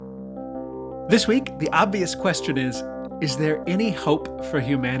This week, the obvious question is there any hope for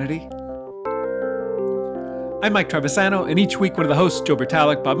humanity? I'm Mike Travisano, and each week one of the hosts, Joe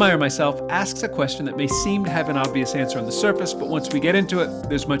Bertalik, Bob Meyer, and myself, asks a question that may seem to have an obvious answer on the surface, but once we get into it,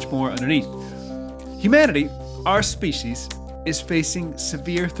 there's much more underneath. Humanity, our species, is facing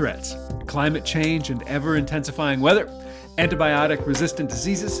severe threats: climate change and ever-intensifying weather, antibiotic-resistant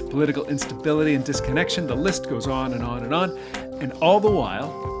diseases, political instability and disconnection. The list goes on and on and on. And all the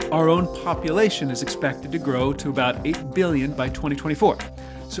while, our own population is expected to grow to about 8 billion by 2024.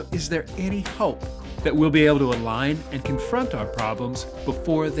 So is there any hope that we'll be able to align and confront our problems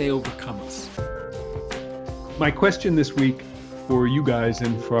before they overcome us? My question this week for you guys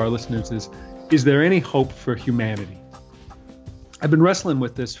and for our listeners is there any hope for humanity? I've been wrestling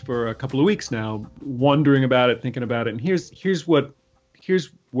with this for a couple of weeks now, wondering about it, thinking about it, and here's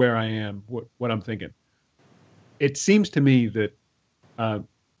where I am, what I'm thinking. It seems to me that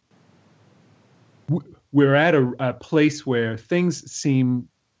we're at a place where things seem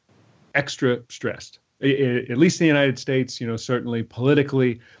extra stressed. At least in the United States, certainly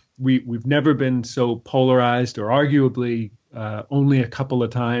politically, we've never been so polarized, or arguably only a couple of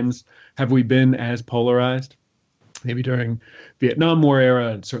times have we been as polarized. Maybe during Vietnam War era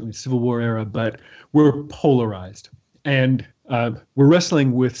and certainly Civil War era, but we're polarized. And we're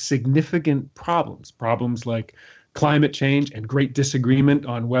wrestling with significant problems like climate change and great disagreement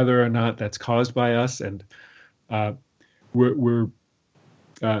on whether or not that's caused by us. And we're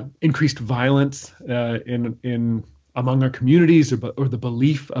increased violence in among our communities, or the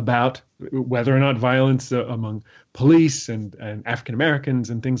belief about whether or not violence among police and African Americans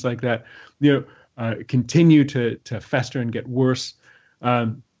and things like that, continue to fester and get worse.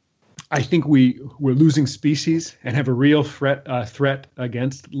 I think we're losing species and have a real threat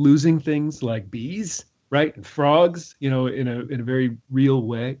against losing things like bees, right, and frogs, in a very real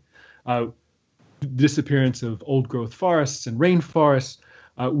way. Disappearance of old growth forests and rainforests.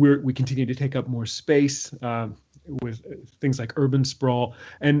 We continue to take up more space with things like urban sprawl,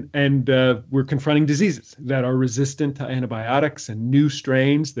 and we're confronting diseases that are resistant to antibiotics and new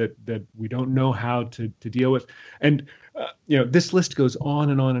strains that we don't know how to deal with. And this list goes on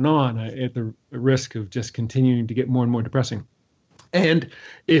and on and on, at the risk of just continuing to get more and more depressing. And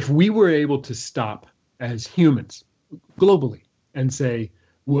if we were able to stop as humans globally and say,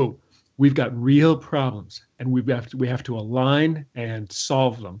 whoa, we've got real problems and we have to align and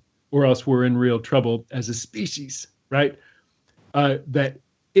solve them, or else we're in real trouble as a species, right? That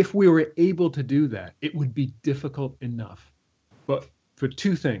if we were able to do that, it would be difficult enough. But for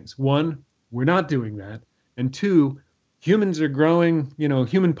two things: one, we're not doing that, and two, humans are growing.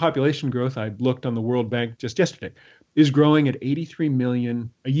 Human population growth, I looked on the World Bank just yesterday, is growing at 83 million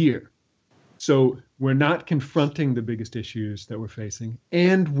a year. So we're not confronting the biggest issues that we're facing,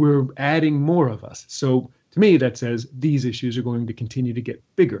 and we're adding more of us. So to me, that says these issues are going to continue to get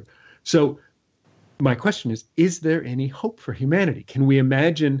bigger. So my question is there any hope for humanity? Can we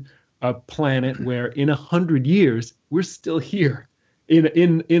imagine a planet where in 100 years, we're still here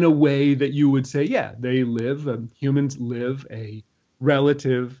in a way that you would say, yeah, humans live a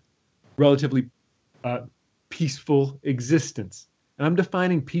relatively peaceful existence. And I'm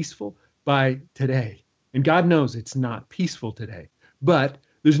defining peaceful by today. And God knows it's not peaceful today, but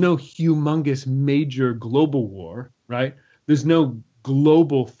there's no humongous major global war, right? There's no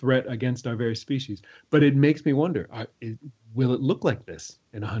global threat against our very species. But it makes me wonder, will it look like this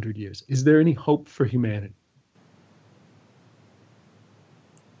in 100 years? Is there any hope for humanity?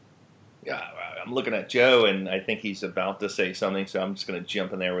 Yeah, I'm looking at Joe, and I think he's about to say something, so I'm just going to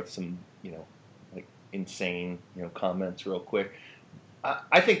jump in there with some, insane, comments real quick.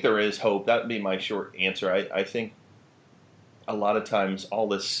 I think there is hope. That would be my short answer. I think a lot of times all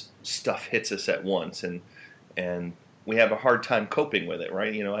this stuff hits us at once, and we have a hard time coping with it,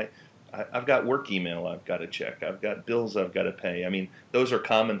 right? I've got work email I've got to check. I've got bills I've got to pay. I mean, those are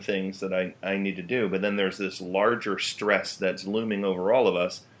common things that I need to do. But then there's this larger stress that's looming over all of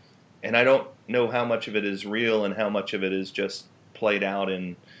us, and I don't know how much of it is real and how much of it is just played out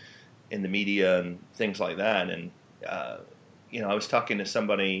in the media and things like that. And I was talking to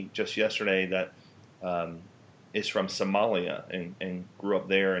somebody just yesterday that is from Somalia and grew up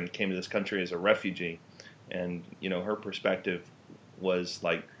there and came to this country as a refugee. And, her perspective was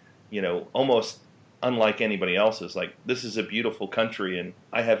like, almost unlike anybody else's. Like, this is a beautiful country and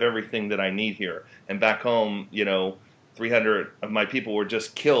I have everything that I need here. And back home, 300 of my people were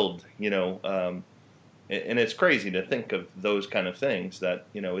just killed, and it's crazy to think of those kind of things that,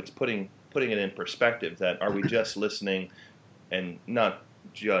 it's putting it in perspective that are we just listening, and not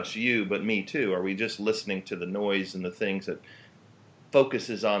just you, but me too? Are we just listening to the noise and the things that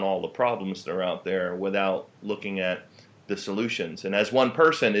focuses on all the problems that are out there without looking at the solutions. And as one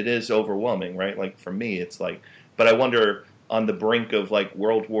person, it is overwhelming, right? Like for me, it's like, but I wonder on the brink of like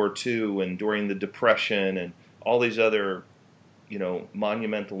World War II and during the Depression and all these other,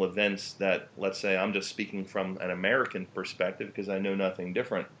 monumental events that, let's say, I'm just speaking from an American perspective because I know nothing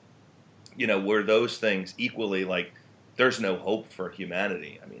different, were those things equally like, there's no hope for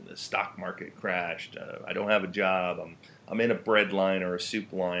humanity. I mean, the stock market crashed. I don't have a job. I'm in a bread line or a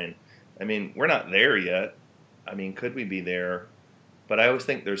soup line. I mean, we're not there yet. I mean, could we be there? But I always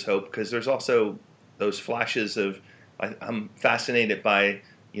think there's hope because there's also those flashes of. I'm fascinated by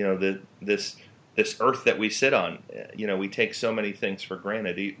this earth that we sit on. We take so many things for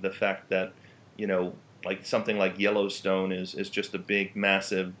granted. The fact that like something like Yellowstone is just a big,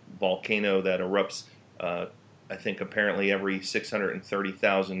 massive volcano that erupts. I think apparently every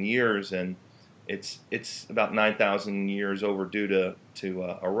 630,000 years, and it's about 9,000 years overdue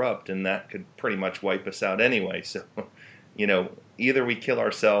to erupt, and that could pretty much wipe us out anyway. So, either we kill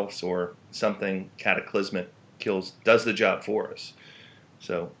ourselves or something cataclysmic does the job for us.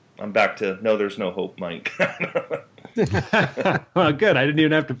 So I'm back to no, there's no hope, Mike. Well, good. I didn't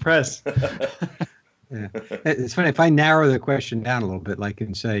even have to press. Yeah. It's funny if I narrow the question down a little bit, like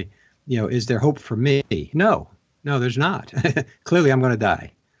and say, is there hope for me? No, there's not. Clearly, I'm going to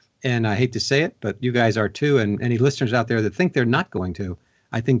die. And I hate to say it, but you guys are too. And any listeners out there that think they're not going to,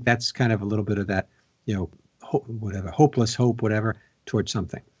 I think that's kind of a little bit of that, hopeless hope, whatever, towards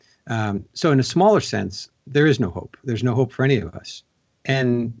something. So in a smaller sense, there is no hope. There's no hope for any of us.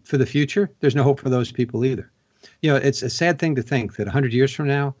 And for the future, there's no hope for those people either. It's a sad thing to think that 100 years from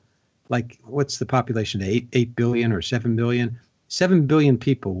now, like what's the population, 8 billion or 7 billion? 7 billion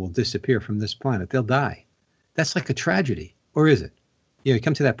people will disappear from this planet. They'll die. That's like a tragedy. Or is it? You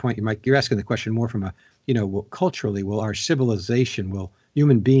come to that point, you're asking the question more from culturally, will our civilization, will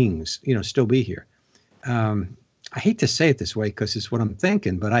human beings, still be here? I hate to say it this way because it's what I'm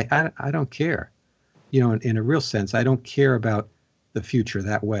thinking, but I don't care. In a real sense, I don't care about the future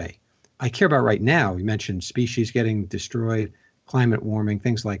that way. I care about right now. You mentioned species getting destroyed, climate warming,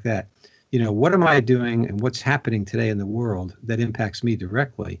 things like that. What am I doing and what's happening today in the world that impacts me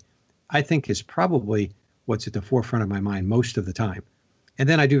directly, I think is probably what's at the forefront of my mind most of the time. And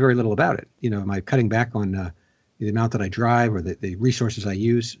then I do very little about it. Am I cutting back on the amount that I drive or the resources I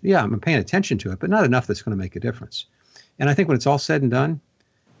use? Yeah, I'm paying attention to it, but not enough that's going to make a difference. And I think when it's all said and done,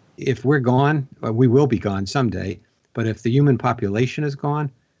 if we're gone, we will be gone someday. But if the human population is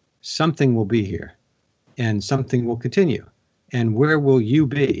gone, something will be here and something will continue. And where will you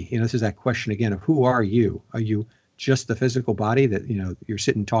be? This is that question again of who are you? Are you just the physical body that, you're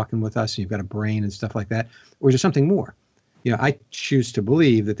sitting talking with us and you've got a brain and stuff like that? Or is there something more? I choose to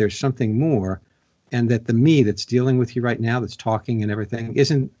believe that there's something more and that the me that's dealing with you right now, that's talking and everything,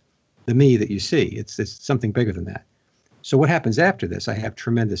 isn't the me that you see. It's something bigger than that. So what happens after this? I have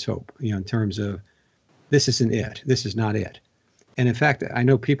tremendous hope, in terms of this isn't it. This is not it. And in fact, I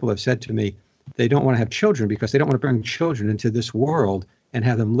know people have said to me, they don't want to have children because they don't want to bring children into this world and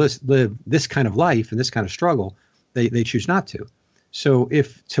have them live this kind of life and this kind of struggle. They choose not to. So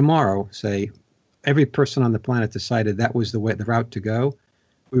if tomorrow, say, every person on the planet decided that was the route to go,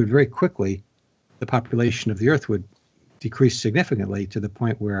 we would very quickly, the population of the Earth would decrease significantly to the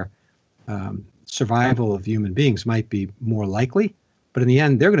point where survival of human beings might be more likely. But in the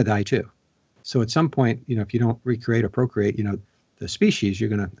end, they're going to die too. So at some point, if you don't recreate or procreate, the species, you're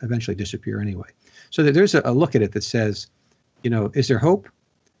going to eventually disappear anyway. So there's a look at it that says, is there hope?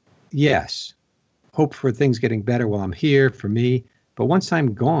 Yes. Hope for things getting better while I'm here for me. But once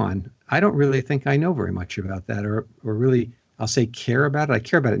I'm gone, I don't really think I know very much about that or really, I'll say care about it. I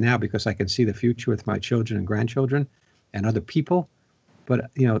care about it now because I can see the future with my children and grandchildren and other people.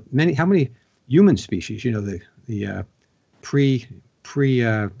 But, how many human species, the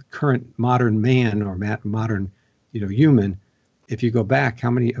current modern man or modern, human, if you go back,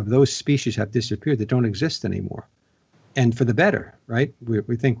 how many of those species have disappeared that don't exist anymore? And for the better, right?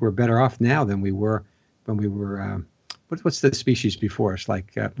 We think we're better off now than we were when we were, what's the species before us?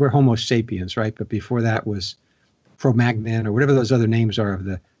 Like we're Homo sapiens, right? But before that was Cro-Magnon or whatever those other names are of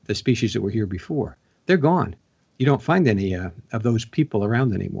the species that were here before. They're gone. You don't find any of those people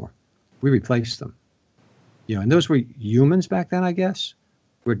around anymore. We replaced them. And those were humans back then, I guess.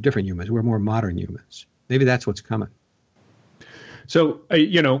 We're different humans. We're more modern humans. Maybe that's what's coming. So,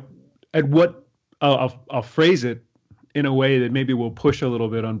 at what I'll phrase it in a way that maybe will push a little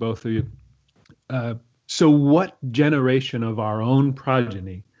bit on both of you. So what generation of our own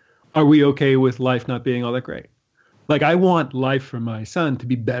progeny are we okay with life not being all that great? Like, I want life for my son to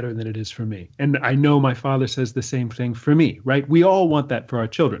be better than it is for me. And I know my father says the same thing for me, right? We all want that for our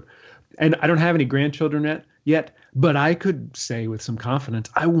children. And I don't have any grandchildren yet, but I could say with some confidence,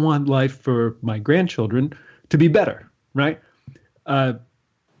 I want life for my grandchildren to be better, right?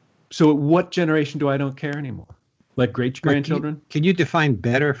 So what generation do I don't care anymore? Like great-grandchildren? Can you define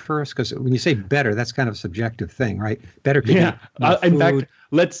better first? Because when you say better, that's kind of a subjective thing, right? Better could Yeah. be more In food, fact,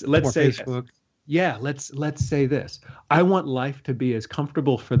 let's say Facebook. yeah, let's say this. I want life to be as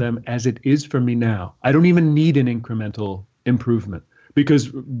comfortable for them as it is for me now. I don't even need an incremental improvement because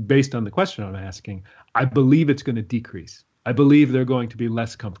based on the question I'm asking, I believe it's going to decrease. I believe they're going to be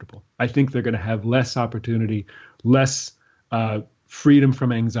less comfortable. I think they're going to have less opportunity, less freedom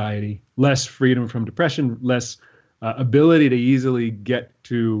from anxiety, less freedom from depression, less ability to easily get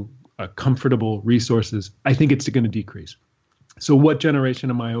to comfortable resources. I think it's going to decrease. So what generation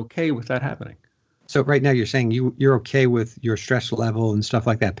am I okay with that happening? So right now you're saying you're okay with your stress level and stuff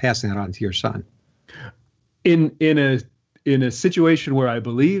like that, passing that on to your son. In a situation where I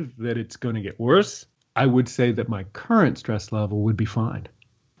believe that it's going to get worse, I would say that my current stress level would be fine.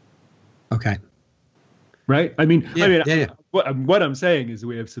 Okay. Right? Yeah. What I'm saying is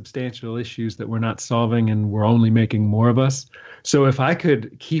we have substantial issues that we're not solving and we're only making more of us. So if I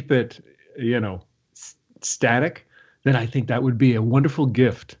could keep it, static, then I think that would be a wonderful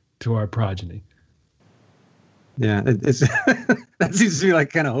gift to our progeny. Yeah, it's that seems to be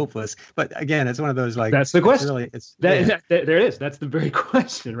like kind of hopeless. But again, it's one of those like that's the question. There it is. That's the very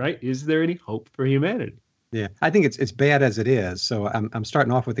question, right? Is there any hope for humanity? Yeah, I think it's bad as it is. So I'm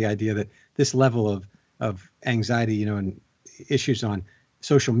starting off with the idea that this level of anxiety, and issues on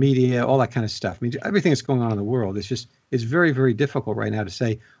social media, all that kind of stuff. I mean, everything that's going on in the world is very, very difficult right now to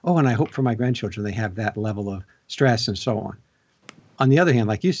say, oh, and I hope for my grandchildren they have that level of stress and so on. On the other hand,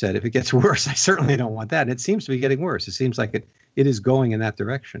 like you said, if it gets worse, I certainly don't want that. And it seems to be getting worse. It seems like it is going in that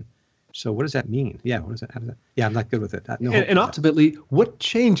direction. So what does that mean? Yeah, what does that? How does that? Yeah, I'm not good with it. And ultimately, what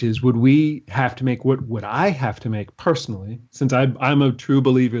changes would we have to make? What would I have to make personally? Since I'm a true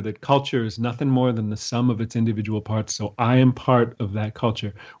believer that culture is nothing more than the sum of its individual parts. So I am part of that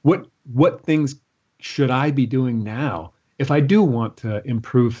culture. What things should I be doing now if I do want to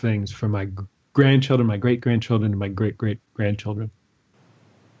improve things for my grandchildren, my great-grandchildren, and my great-great-grandchildren?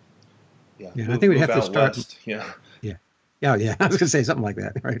 Yeah, I think we'd have to start. West. Yeah. I was going to say something like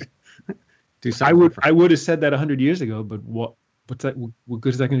that, right? Do something. I would have said that 100 years ago, but what's that? What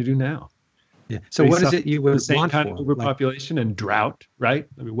good is that going to do now? Yeah. So what is it you would the same want kind for? of overpopulation and drought, right?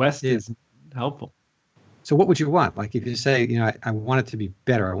 I mean, West is helpful. So what would you want? Like if you say, I want it to be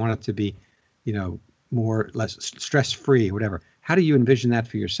better. I want it to be, less stress-free, whatever. How do you envision that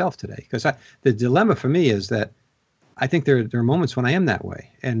for yourself today? Because the dilemma for me is that I think there are moments when I am that way,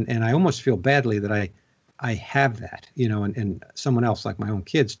 and I almost feel badly that I have that, and someone else, like my own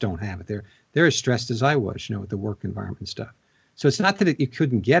kids, don't have it. They're as stressed as I was, with the work environment and stuff. So it's not that you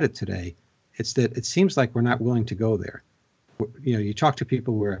couldn't get it today. It's that it seems like we're not willing to go there. You talk to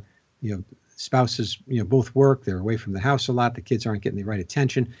people where, spouses, both work, they're away from the house a lot, the kids aren't getting the right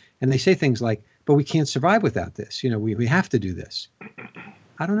attention, and they say things like, but we can't survive without this. We have to do this.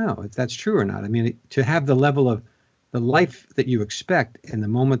 I don't know if that's true or not. I mean, to have the level of the life that you expect in the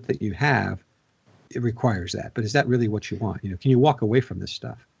moment that you have, it requires that. But is that really what you want? Can you walk away from this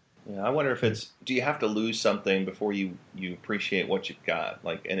stuff? Yeah, I wonder if do you have to lose something before you appreciate what you've got?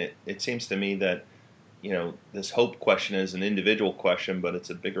 And it seems to me that, this hope question is an individual question, but it's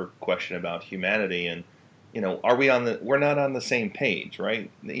a bigger question about humanity. And, we're not on the same page, right?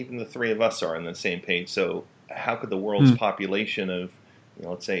 Even the three of us are on the same page. So how could the world's population of,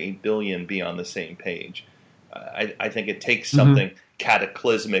 let's say 8 billion be on the same page? I think it takes something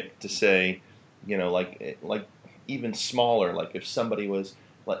cataclysmic to say, like even smaller, like if somebody was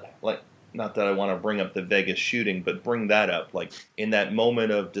like, not that I want to bring up the Vegas shooting, but bring that up, like in that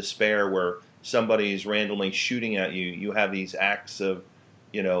moment of despair where somebody's randomly shooting at you, you have these acts of,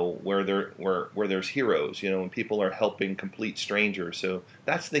 where there's heroes, and people are helping complete strangers. So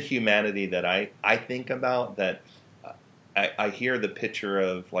that's the humanity that I think about, that I hear the picture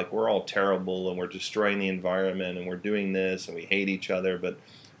of like, we're all terrible and we're destroying the environment and we're doing this and we hate each other. But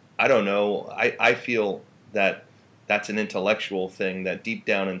I don't know. I feel that that's an intellectual thing, that deep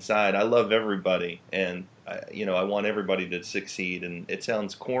down inside, I love everybody. And, I want everybody to succeed. And it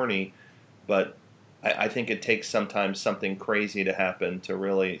sounds corny, but I think it takes sometimes something crazy to happen to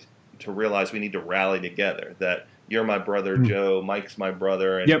realize we need to rally together, that you're my brother, Joe, Mike's my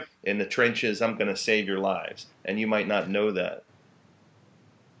brother, and in the trenches, I'm going to save your lives. And you might not know that.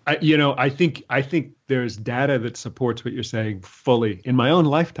 I think there's data that supports what you're saying fully in my own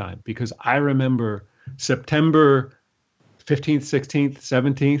lifetime, because I remember September 15th, 16th,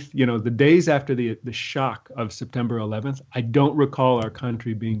 17th, the days after the shock of September 11th, I don't recall our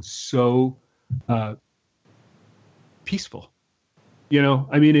country being so peaceful.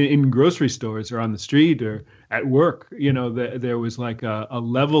 I mean, in grocery stores or on the street or at work, there was like a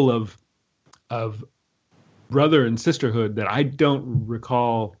level of brother and sisterhood that I don't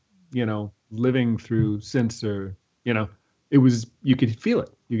recall, living through since, or, it was, you could feel it.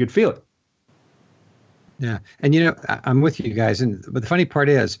 You could feel it. Yeah. And, I'm with you guys. But the funny part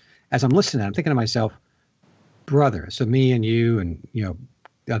is, as I'm listening, I'm thinking to myself, brother. So me and you and,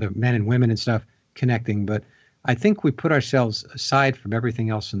 other men and women and stuff connecting. But I think we put ourselves aside from everything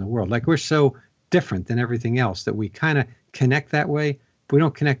else in the world. Like, we're so different than everything else that we kind of connect that way. But we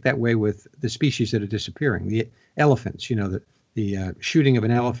don't connect that way with the species that are disappearing. The elephants, the shooting of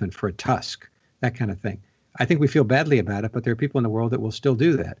an elephant for a tusk, that kind of thing. I think we feel badly about it, but there are people in the world that will still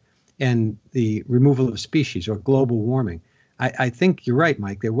do that. And the removal of species or global warming. I think you're right,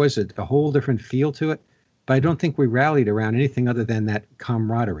 Mike. There was a whole different feel to it, but I don't think we rallied around anything other than that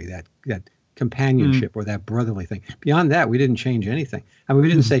camaraderie, that companionship or that brotherly thing. Beyond that, we didn't change anything. I mean, we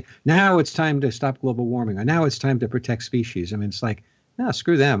didn't say, now it's time to stop global warming, or now it's time to protect species. I mean, it's like, no,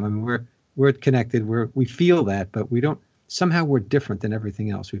 screw them. I mean, we're connected. We feel that, but we don't, somehow we're different than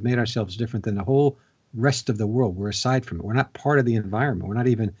everything else. We've made ourselves different than the whole rest of the world. We're aside from it. We're not part of the environment. We're not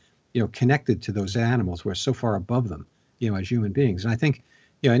even, connected to those animals. We're so far above them, as human beings. And I think,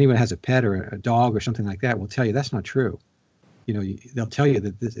 anyone has a pet or a dog or something like that will tell you that's not true. They'll tell you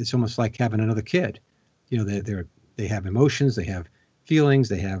that it's almost like having another kid. They have emotions, they have feelings,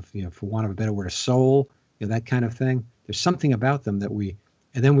 they have, for want of a better word, a soul, that kind of thing. There's something about them that we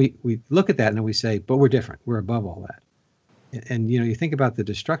look at that and then we say, but we're different. We're above all that. And, you think about the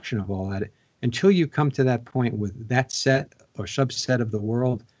destruction of all that. Until you come to that point with that set or subset of the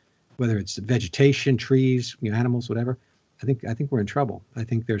world, whether it's vegetation, trees, animals, whatever, I think we're in trouble. I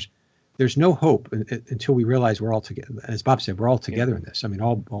think there's no hope until we realize we're all together. As Bob said, we're all together in this. I mean,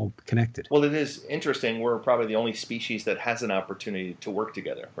 all connected. Well, it is interesting. We're probably the only species that has an opportunity to work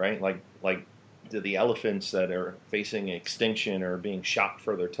together, right? Like the elephants that are facing extinction or being shot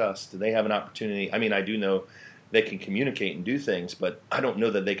for their tusks, do they have an opportunity? I mean, I do know they can communicate and do things, but I don't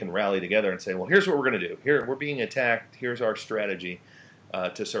know that they can rally together and say, well, here's what we're going to do. Here, we're being attacked. Here's our strategy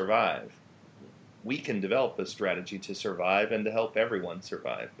to survive. We can develop a strategy to survive and to help everyone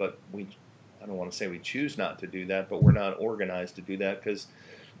survive, but I don't want to say we choose not to do that, but we're not organized to do that because,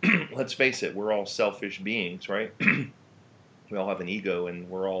 let's face it, we're all selfish beings, right? We all have an ego, and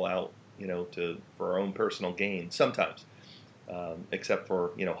we're all out, for our own personal gain sometimes, except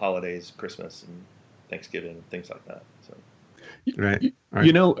for, holidays, Christmas and Thanksgiving and things like that. So. Right.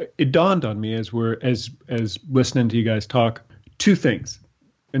 It dawned on me as we're as listening to you guys talk, two things.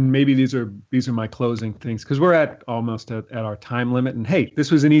 And maybe these are my closing things, because we're almost at our time limit. And hey,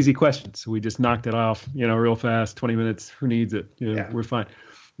 this was an easy question, so we just knocked it off, real fast. 20 minutes. Who needs it? We're fine.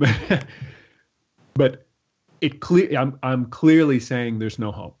 But I'm clearly saying there's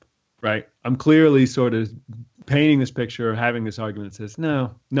no hope, right? I'm clearly sort of painting this picture, having this argument that says,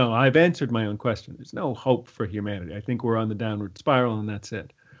 no, I've answered my own question. There's no hope for humanity. I think we're on the downward spiral, and that's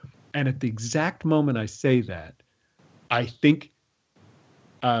it. And at the exact moment I say that, I think.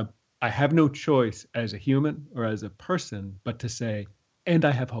 I have no choice as a human or as a person but to say, and I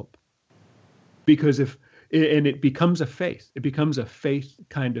have hope. Because it becomes a faith. It becomes a faith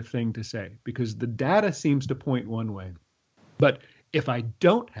kind of thing to say, because the data seems to point one way. But if I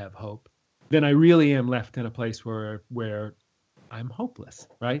don't have hope, then I really am left in a place where I'm hopeless,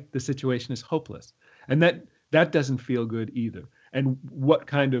 right? The situation is hopeless. And that doesn't feel good either. And what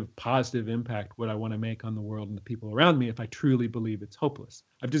kind of positive impact would I want to make on the world and the people around me if I truly believe it's hopeless?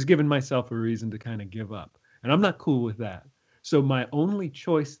 I've just given myself a reason to kind of give up. And I'm not cool with that. So my only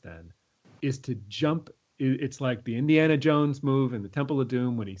choice then is to jump. It's like the Indiana Jones move in the Temple of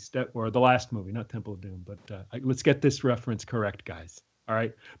Doom when he or the last movie, not Temple of Doom, but let's get this reference correct, guys. All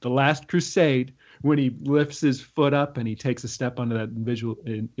right. The Last Crusade, when he lifts his foot up and he takes a step onto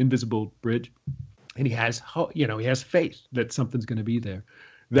that invisible bridge. And he has faith that something's going to be there,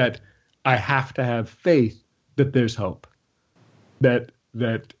 that I have to have faith that there's hope, that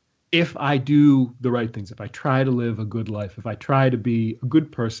if I do the right things, if I try to live a good life, if I try to be a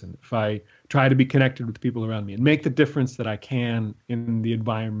good person, if I try to be connected with the people around me and make the difference that I can in the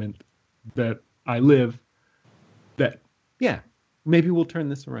environment that I live, that, maybe we'll turn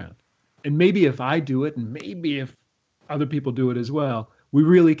this around. And maybe if I do it, and maybe if other people do it as well, we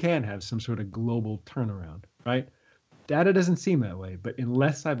really can have some sort of global turnaround, right? Data doesn't seem that way, but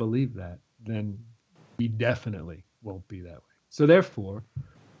unless I believe that, then we definitely won't be that way. So therefore,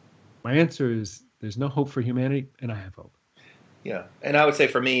 my answer is there's no hope for humanity, and I have hope. Yeah, and I would say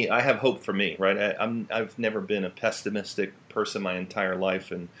for me, I have hope for me, right? I've never been a pessimistic person my entire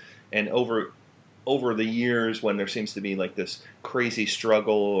life, and over the years when there seems to be like this crazy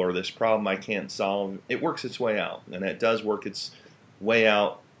struggle or this problem I can't solve, it works its way out, and it does work its way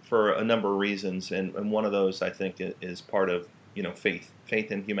out for a number of reasons, and one of those I think is part of faith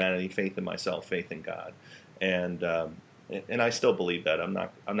in humanity, faith in myself, faith in God, and I still believe that I'm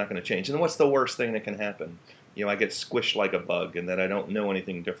not going to change. And what's the worst thing that can happen? I get squished like a bug, and that I don't know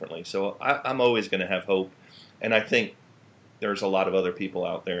anything differently. So I'm always going to have hope, and I think there's a lot of other people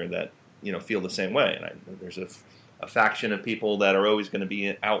out there that feel the same way. And there's a faction of people that are always going to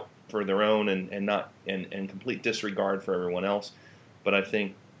be out for their own and not and complete disregard for everyone else. But I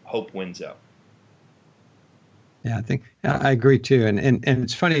think hope wins out. Yeah, I agree too. And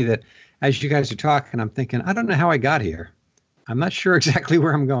it's funny that as you guys are talking, I'm thinking, I don't know how I got here. I'm not sure exactly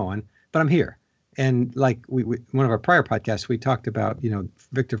where I'm going, but I'm here. And like we one of our prior podcasts, we talked about,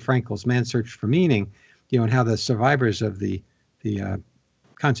 Viktor Frankl's Man's Search for Meaning, and how the survivors of the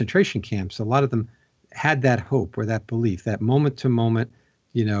concentration camps, a lot of them had that hope or that belief, that moment to moment,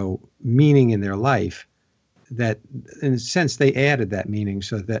 meaning in their life, that in a sense they added that meaning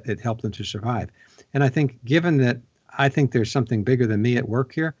so that it helped them to survive. And I think given that I think there's something bigger than me at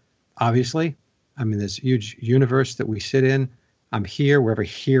work here, obviously, I mean, this huge universe that we sit in, I'm here wherever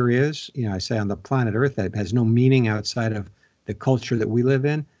here is, I say on the planet Earth that has no meaning outside of the culture that we live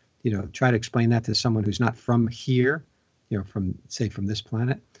in, try to explain that to someone who's not from here, from this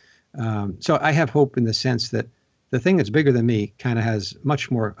planet. So I have hope in the sense that the thing that's bigger than me kind of has much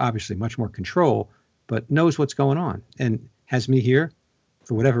more control, but knows what's going on and has me here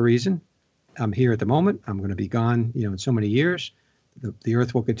for whatever reason. I'm here at the moment. I'm going to be gone, in so many years. The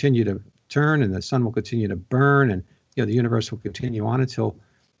earth will continue to turn and the sun will continue to burn, and the universe will continue on until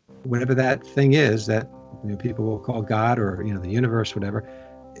whatever that thing is that people will call God or the universe, whatever.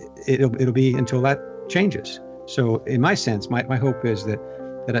 It'll be until that changes. So in my sense, my hope is that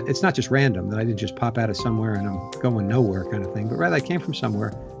it's not just random, that I didn't just pop out of somewhere and I'm going nowhere kind of thing, but rather I came from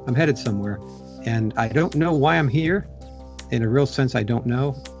somewhere, I'm headed somewhere, and I don't know why I'm here. In a real sense, I don't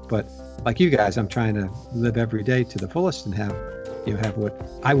know, but like you guys, I'm trying to live every day to the fullest and have what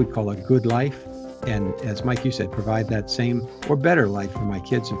I would call a good life. And as Mike, you said, provide that same or better life for my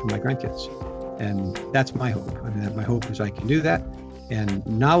kids and for my grandkids. And that's my hope. I mean, my hope is I can do that. And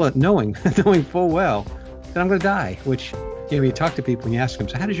knowing full well that I'm going to die, which, you talk to people and you ask them,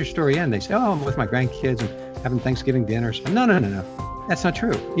 so how does your story end? They say, oh, I'm with my grandkids and having Thanksgiving dinners. No. That's not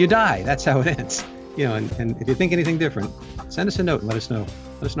true. You die. That's how it ends. And if you think anything different, send us a note and let us know.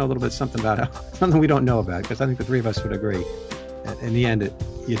 Let us know a little bit something we don't know about, because I think the three of us would agree that in the end,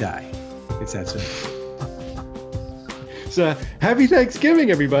 you die. It's that simple. So happy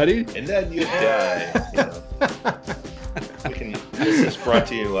Thanksgiving, everybody. And then you die. This is brought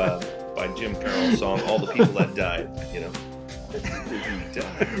to you by Jim Carroll's song, All the People That Died,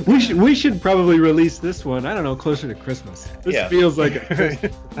 We should probably release this one, I don't know, closer to Christmas. This feels like a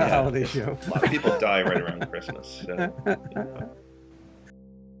holiday show. A lot of people die right around Christmas. So,